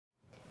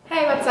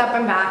up?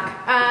 I'm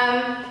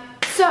back.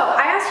 So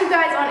I asked you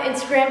guys on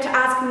Instagram to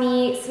ask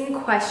me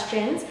some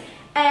questions,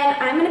 and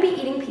I'm gonna be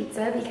eating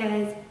pizza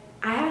because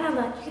I haven't had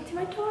lunch. You can see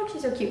my dog,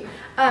 she's so cute.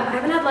 I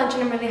haven't had lunch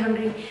and I'm really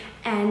hungry,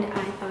 and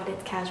I thought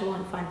it's casual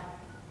and fun.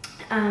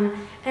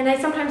 And I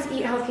sometimes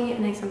eat healthy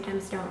and I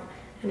sometimes don't,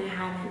 and I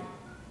haven't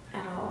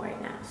at all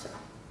right now. So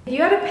if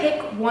you had to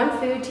pick one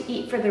food to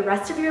eat for the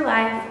rest of your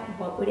life,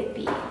 what would it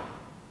be?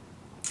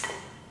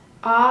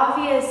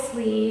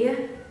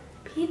 Obviously,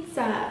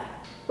 pizza.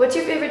 What's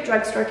your favorite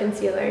drugstore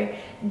concealer?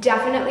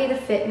 Definitely the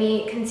Fit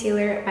Me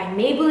concealer by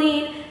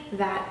Maybelline.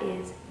 That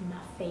is my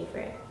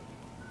favorite.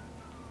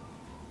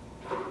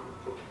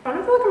 I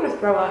don't feel like I'm gonna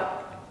throw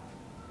up.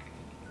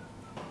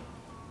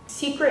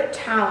 Secret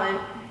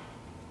talent.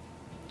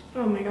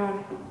 Oh my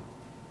god.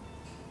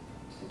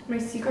 My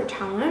secret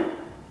talent?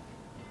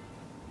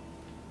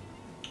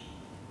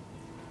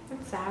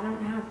 That's sad, I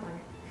don't have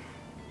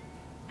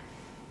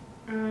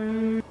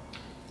one.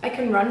 I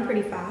can run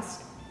pretty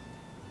fast.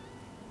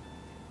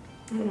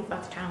 I don't know if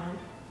that's talent.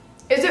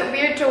 Is it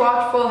weird to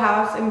watch Full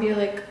House and be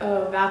like,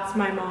 oh, that's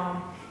my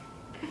mom?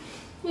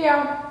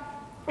 Yeah,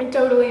 it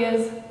totally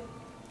is.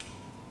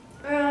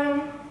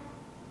 Oh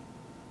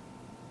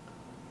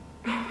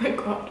my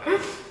god.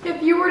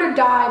 If you were to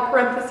die,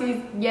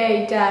 parentheses,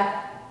 yay,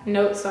 death,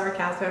 note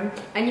sarcasm,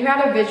 and you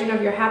had a vision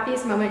of your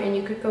happiest moment and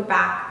you could go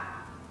back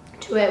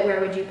to it,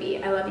 where would you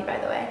be? I love you, by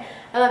the way.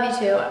 I love you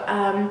too.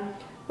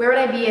 Where would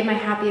I be? In my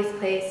happiest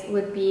place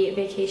would be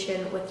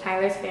vacation with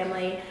Tyler's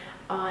family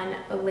on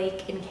a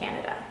lake in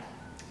Canada,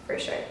 for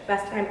sure.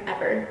 Best time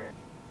ever.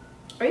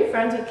 Are you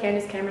friends with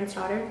Candace Cameron's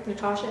daughter?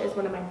 Natasha is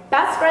one of my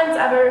best friends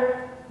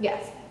ever.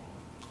 Yes.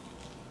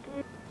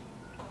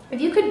 If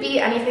you could be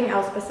anything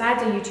else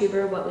besides a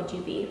YouTuber, what would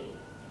you be?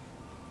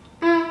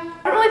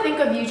 I don't really think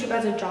of YouTube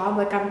as a job.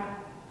 Like,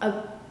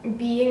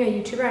 being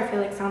a YouTuber, I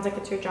feel like sounds like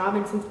it's your job.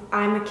 And since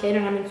I'm a kid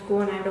and I'm in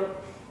school and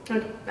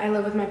I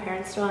live with my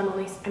parents still,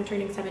 I'm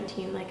turning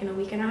 17 like in a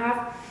week and a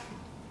half.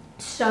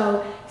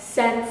 So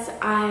since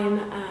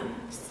I'm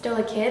still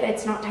a kid,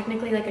 it's not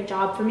technically like a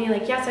job for me.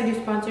 Like, yes, I do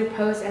sponsored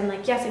posts, and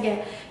like, yes, I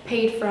get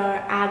paid for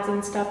ads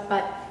and stuff,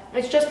 but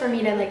it's just for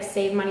me to like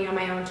save money on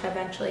my own to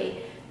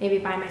eventually maybe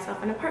buy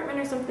myself an apartment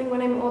or something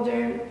when I'm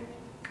older.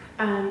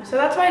 So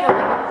that's why I don't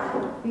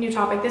like, new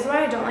topic, this is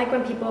why I don't like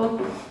when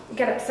people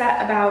get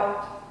upset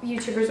about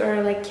YouTubers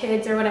or like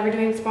kids or whatever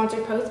doing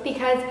sponsored posts,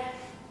 because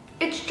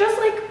it's just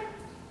like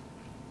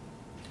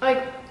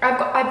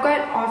I've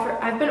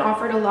been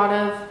offered a lot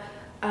of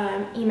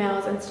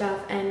emails and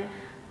stuff and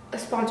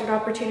sponsored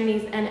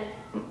opportunities, and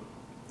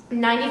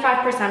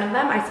 95% of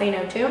them I say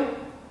no to.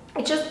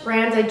 It's just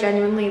brands I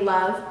genuinely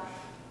love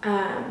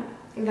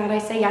that I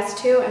say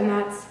yes to, and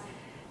that's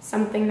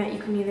something that you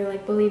can either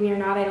like believe me or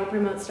not. I don't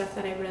promote stuff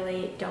that I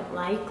really don't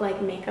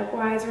like makeup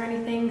wise or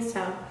anything.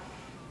 So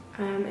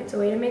it's a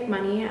way to make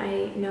money.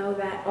 I know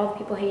that all the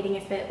people hating,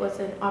 if it was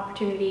an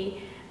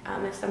opportunity,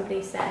 if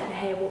somebody said,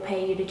 hey, we'll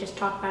pay you to just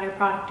talk about our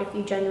product if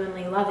you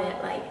genuinely love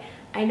it, like,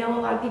 I know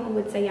a lot of people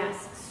would say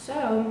yes.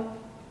 So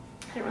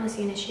I don't really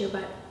see an issue,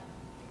 but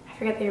I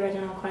forget the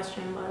original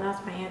question. Well,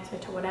 that's my answer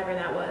to whatever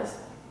that was.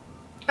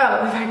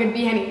 Oh, if I could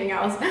be anything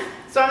else.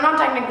 So I'm not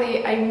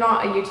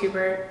a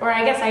YouTuber, or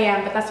I guess I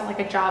am, but that's not like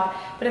a job.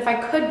 But if I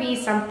could be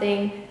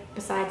something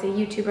besides a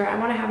YouTuber, I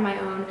want to have my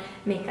own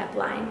makeup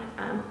line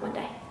one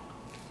day.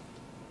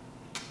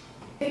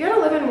 If you had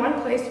to live in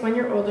one place when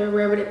you're older,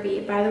 where would it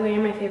be? By the way,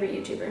 you're my favorite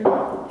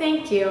YouTuber.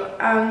 Thank you.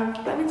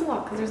 That means a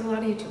lot because there's a lot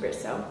of YouTubers,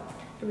 so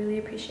I really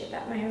appreciate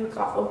that. My hair looks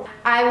awful.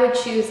 I would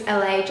choose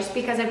LA just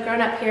because I've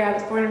grown up here. I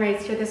was born and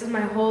raised here. This is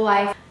my whole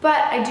life.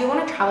 But I do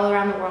want to travel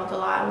around the world a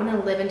lot. I want to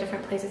live in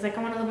different places. Like,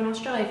 I want to live in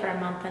Australia for a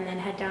month and then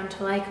head down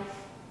to, like,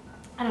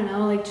 I don't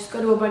know, like just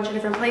go to a bunch of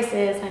different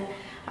places. And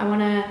I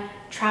want to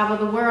travel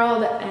the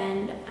world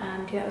and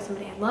do that with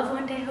somebody I love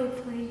one day,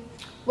 hopefully.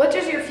 What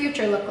does your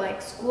future look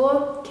like?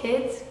 School,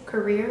 kids,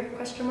 career,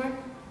 question mark?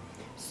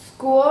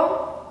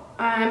 School,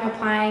 I'm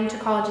applying to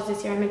colleges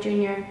this year. I'm a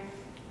junior.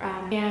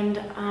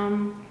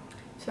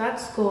 So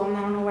that's school, and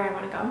I don't know where I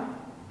want to go.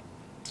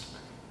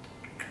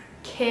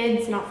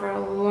 Kids, not for a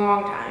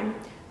long time.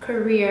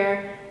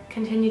 Career,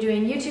 continue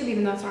doing YouTube,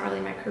 even though it's not really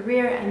my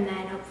career, and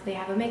then hopefully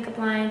have a makeup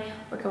line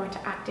or go into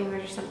acting or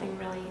just something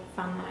really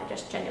fun that I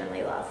just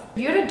genuinely love.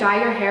 If you were to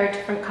dye your hair a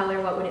different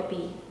color, what would it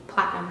be?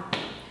 Platinum.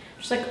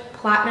 Just like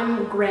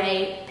platinum,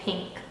 gray,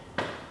 pink.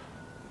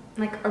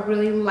 Like a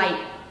really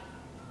light,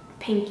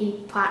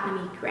 pinky,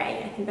 platinum-y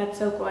gray. I think that's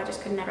so cool. I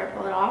just could never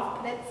pull it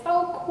off, but it's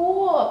so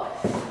cool.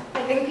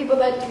 I think people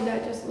that do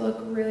that just look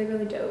really,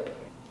 really dope.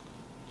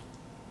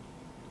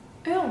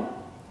 Ew.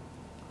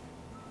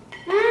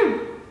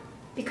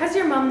 Because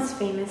your mom's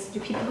famous, do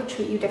people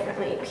treat you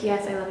differently?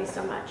 P.S. I love you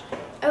so much.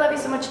 I love you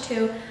so much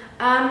too.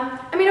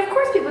 I mean, of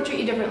course people treat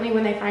you differently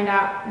when they find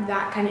out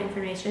that kind of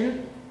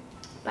information,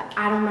 but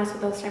I don't mess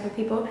with those type of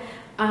people.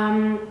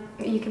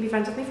 You can be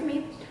friends with me for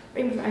me, or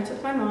you can be friends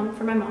with my mom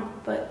for my mom,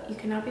 but you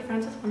cannot be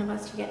friends with one of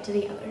us to get to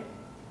the other.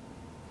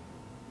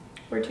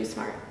 We're too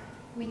smart.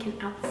 We can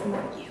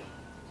outsmart you.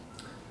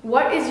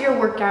 What is your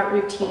workout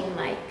routine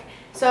like?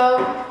 So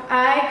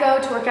I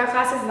go to workout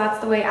classes. That's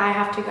the way I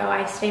have to go.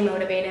 I stay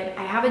motivated.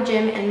 I have a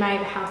gym in my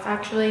house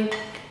actually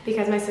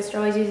because my sister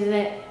always uses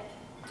it.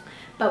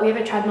 But we have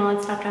a treadmill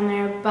and stuff down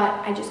there, but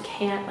I just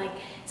can't, like,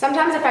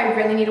 sometimes if I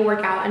really need to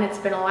work out and it's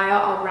been a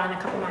while, I'll run a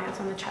couple miles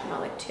on the treadmill,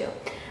 like 2.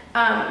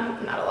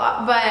 Not a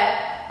lot,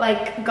 but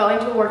like going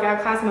to a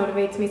workout class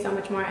motivates me so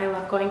much more. I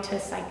love going to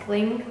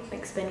cycling,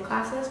 like spin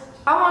classes.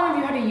 How long have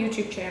you had a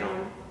YouTube channel?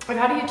 I've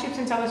had a YouTube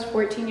since I was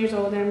 14 years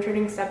old and I'm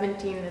turning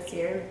 17 this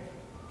year.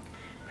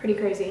 Pretty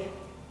crazy.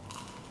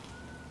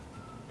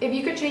 If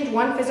you could change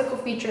one physical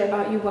feature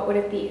about you, what would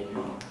it be?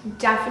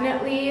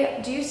 Definitely,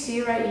 do you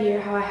see right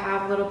here how I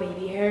have little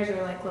baby hairs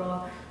or like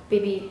little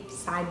baby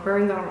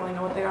sideburns? I don't really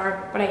know what they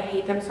are, but I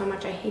hate them so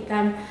much. I hate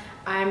them.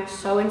 I'm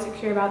so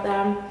insecure about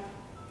them.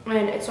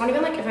 And it's not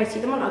even like if I see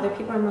them on other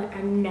people,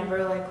 I'm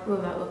never like, oh,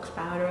 that looks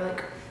bad, or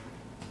like,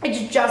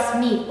 it's just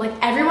me. Like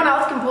everyone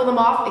else can pull them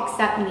off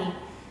except me.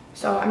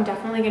 So I'm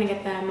definitely gonna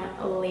get them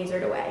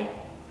lasered away.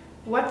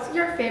 What's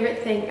your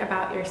favorite thing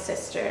about your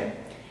sister?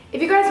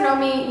 If you guys know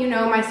me, you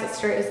know my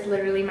sister is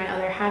literally my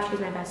other half. She's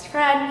my best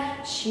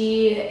friend.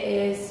 She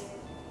is,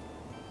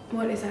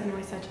 what is that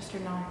noise I just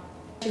turned on?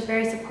 She's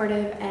very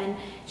supportive and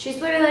she's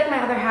literally like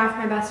my other half,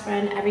 my best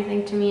friend,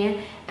 everything to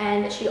me.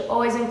 And she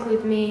always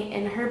includes me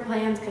in her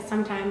plans because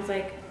sometimes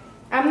like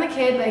I'm the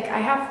kid, like I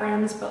have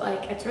friends, but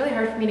like it's really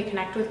hard for me to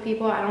connect with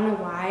people. I don't know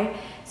why.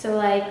 So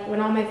like when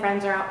all my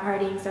friends are out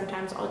partying,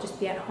 sometimes I'll just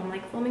be at home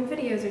like filming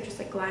videos or just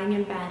like lying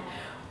in bed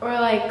or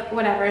like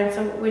whatever. And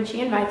so when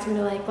she invites me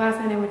to, like last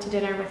night I went to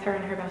dinner with her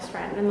and her best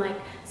friend and like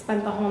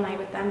spent the whole night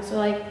with them. So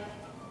like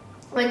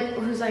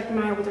who's like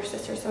my older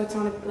sister, so it's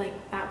not like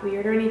that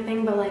weird or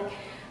anything, but like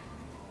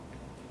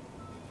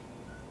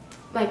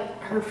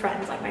her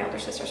friends, like my older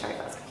sister, sorry if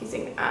that was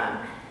confusing.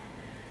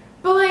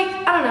 But like,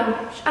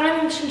 I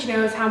don't think she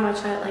knows how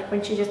much that like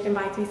when she just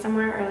invites me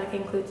somewhere or like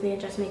includes me, it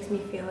just makes me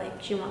feel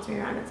like she wants me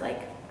around. It's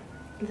like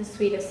the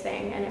sweetest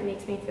thing and it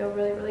makes me feel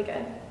really, really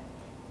good.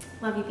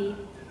 Love you, B.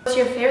 What's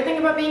your favorite thing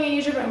about being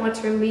a YouTuber and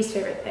what's your least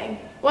favorite thing?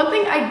 One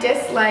thing I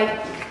dislike,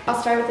 I'll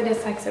start with the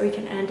dislike so we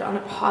can end on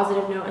a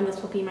positive note and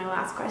this will be my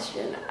last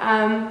question.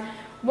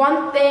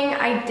 One thing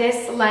I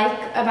dislike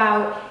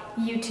about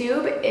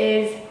YouTube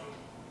is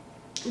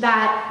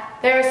that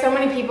there are so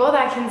many people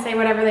that can say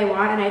whatever they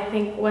want, and I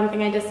think one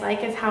thing I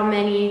dislike is how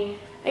many,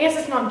 I guess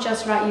it's not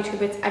just about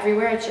YouTube, it's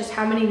everywhere, it's just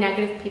how many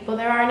negative people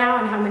there are now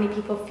and how many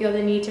people feel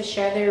the need to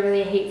share their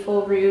really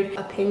hateful, rude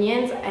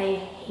opinions. I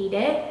hate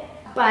it.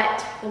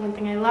 But the one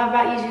thing I love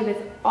about YouTube is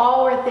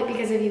all worth it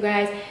because of you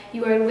guys.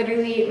 You are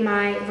literally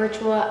my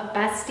virtual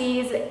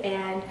besties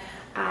and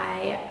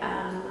I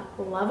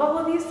love all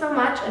of you so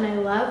much and I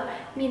love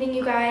meeting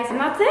you guys, and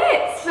that's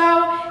it.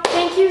 So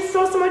thank you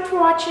so much for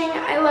watching.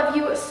 I love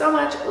you so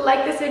much.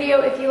 Like this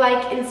video if you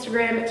like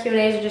Instagram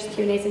Q&As or just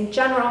Q&As in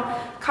general.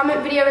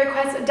 Comment video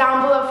requests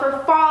down below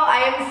for fall.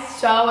 I am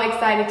so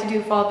excited to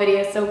do fall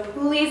videos, so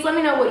please let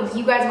me know what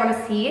you guys want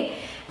to see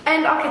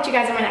and I'll catch you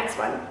guys in my next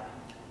one.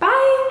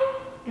 Bye.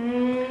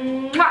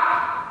 Mwah.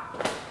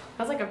 That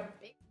was like a